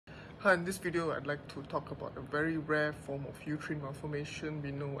Hi, in this video I'd like to talk about a very rare form of uterine malformation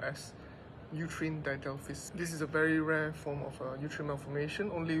we know as Uterine Didelphys. This is a very rare form of uterine malformation.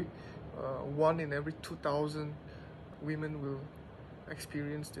 Only 1 in every 2,000 women will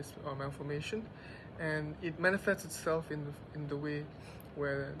experience this malformation, and it manifests itself in the way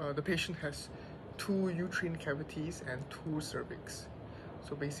where the patient has 2 uterine cavities and 2 cervix.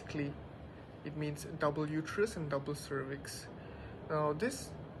 So basically it means double uterus and double cervix. Now this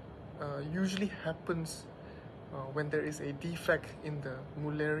usually happens when there is a defect in the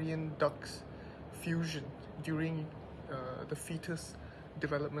Mullerian ducts fusion during the fetus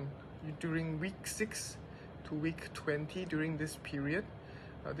development. During week 6 to week 20, during this period,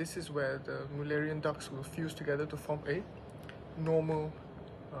 this is where the Mullerian ducts will fuse together to form a normal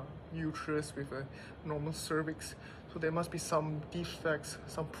uterus with a normal cervix. So there must be some defects,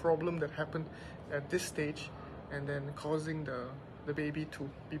 some problem that happened at this stage, and then causing the baby to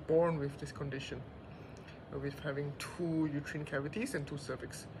be born with this condition, with having 2 uterine cavities and 2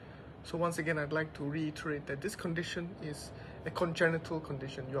 cervix. So once again, I'd like to reiterate that this condition is a congenital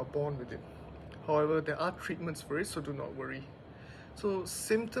condition. You are born with it. However, there are treatments for it, so do not worry. So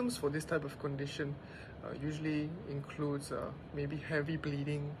symptoms for this type of condition usually includes maybe heavy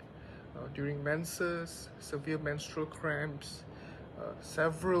bleeding during menses, severe menstrual cramps,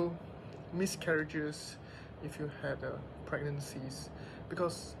 several miscarriages if you had pregnancies,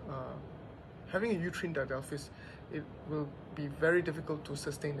 because having a uterine didelphys, it will be very difficult to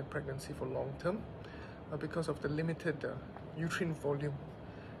sustain a pregnancy for long term because of the limited uterine volume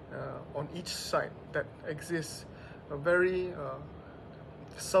on each side that exists, very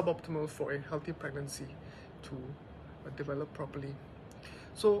suboptimal for a healthy pregnancy to develop properly.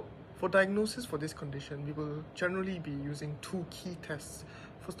 So for diagnosis for this condition, we will generally be using 2 key tests.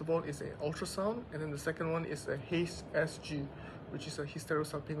 First of all is an ultrasound, and then the second one is a HSG, which is a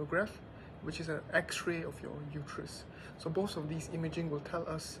hysterosalpingograph, which is an X-ray of your uterus. So both of these imaging will tell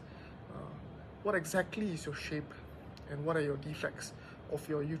us what exactly is your shape and what are your defects of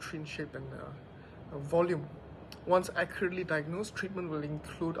your uterine shape and volume. Once accurately diagnosed, treatment will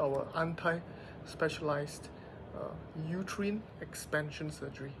include our specialized uterine expansion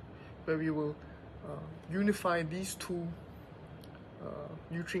surgery, where we will unify these 2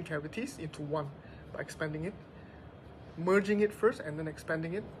 uterine cavities into one by expanding it, merging it first and then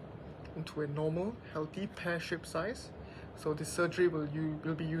expanding it into a normal, healthy, pear-shaped size. So this surgery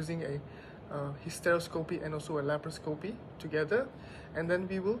will be using a hysteroscopy and also a laparoscopy together, and then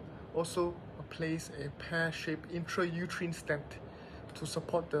we will also place a pear-shaped intrauterine stent to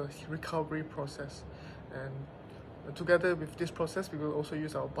support the recovery process. And together with this process, we will also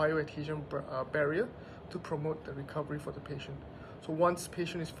use our bioadhesion barrier to promote the recovery for the patient. So once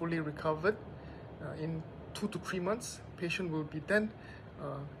patient is fully recovered, in 2 to 3 months, patient will be then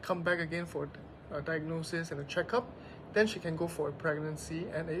come back again for a diagnosis and a checkup. Then she can go for a pregnancy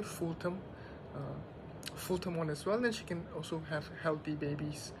and a full-term one as well. Then she can also have healthy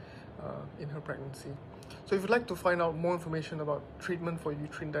babies in her pregnancy. So if you'd like to find out more information about treatment for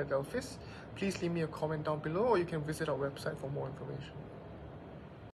uterine didelphys, please leave me a comment down below, or you can visit our website for more information.